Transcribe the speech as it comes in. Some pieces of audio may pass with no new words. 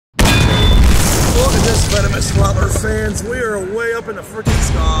Venomous Rattler fans, we are way up in the freaking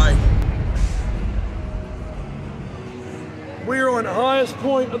sky. We are on the highest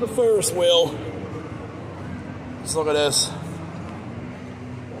point of the Ferris wheel. Just look at this.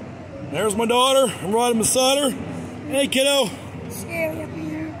 There's my daughter. I'm riding beside her. Hey, kiddo. It's scary up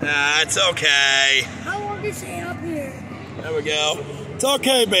here. Ah, it's okay. How long is it up here? There we go. It's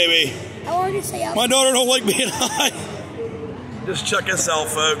okay, baby. How long is it up My daughter don't like being high. Just check this out,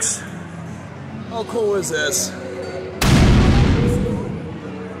 folks. How cool is this?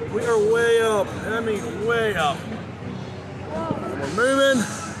 We are way up. I mean, way up. We're moving.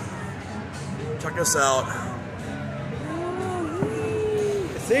 Check this out.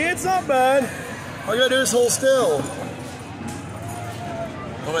 See, it's not bad. All you gotta do is hold still.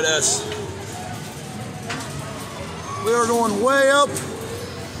 Look at this. We are going way up,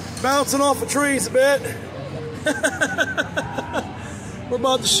 bouncing off the trees a bit. We're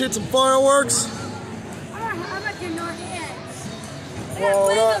about to shoot some fireworks. I'm at your north edge. Well,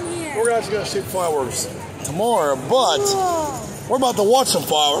 we're actually gonna shoot fireworks tomorrow, but we're about to watch some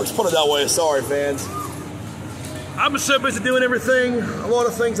fireworks. Put it that way. Sorry, fans. I've been so busy doing everything, a lot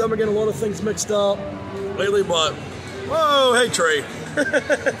of things. I've been getting a lot of things mixed up lately, but whoa, hey Trey.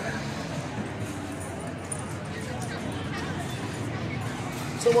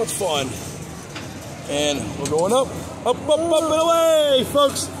 So much fun. And we're going up, and away,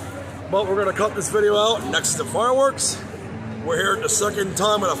 folks. But we're gonna cut this video out next to fireworks. We're here at the second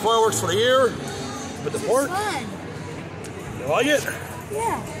time of the fireworks for the year. But the park. Fun. You like it?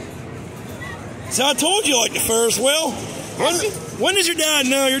 Yeah. So I told you like the Ferris wheel. When does your dad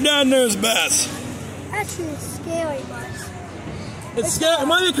know? Your dad knows best. Actually, it's scary, but It's scary. It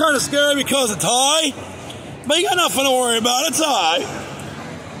might be kind of scary because it's high, but you got nothing to worry about. It's high.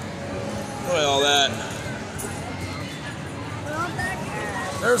 Look at all that.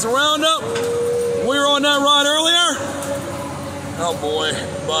 There's a roundup. We were on that ride earlier. Oh boy,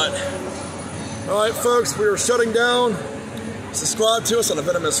 but all right, folks, we are shutting down. Subscribe to us on the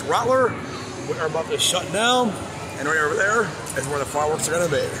Venomous Rattler. We are about to shut down, and right over there is where the fireworks are going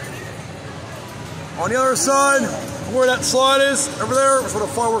to be. On the other side, where that slide is, over there is where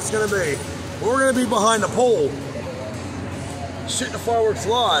the fireworks are going to be. We're going to be behind the pole, shooting the fireworks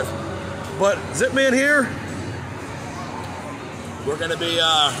live. But Zipman here, we're going to be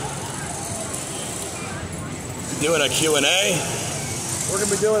doing a Q&A. We're going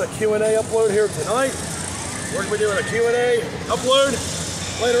to be doing a Q&A upload here tonight. We're going to be doing a Q&A upload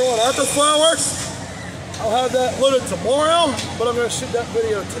later on after fireworks. I'll have that loaded tomorrow, but I'm going to shoot that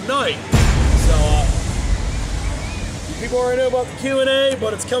video tonight. So, people already know about the Q&A,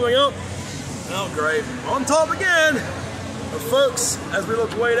 but it's coming up. Oh, great. On top again. But folks, as we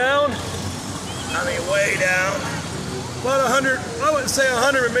look way down, I mean way down, about 100, I wouldn't say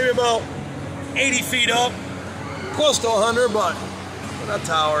 100, but maybe about 80 feet up. Close to 100, but that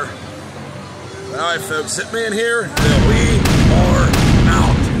tower. All right, folks, Zipman here, and we are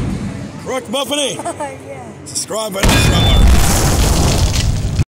out. Correct, Buffany? yeah. Subscribe, Venomous Rattler.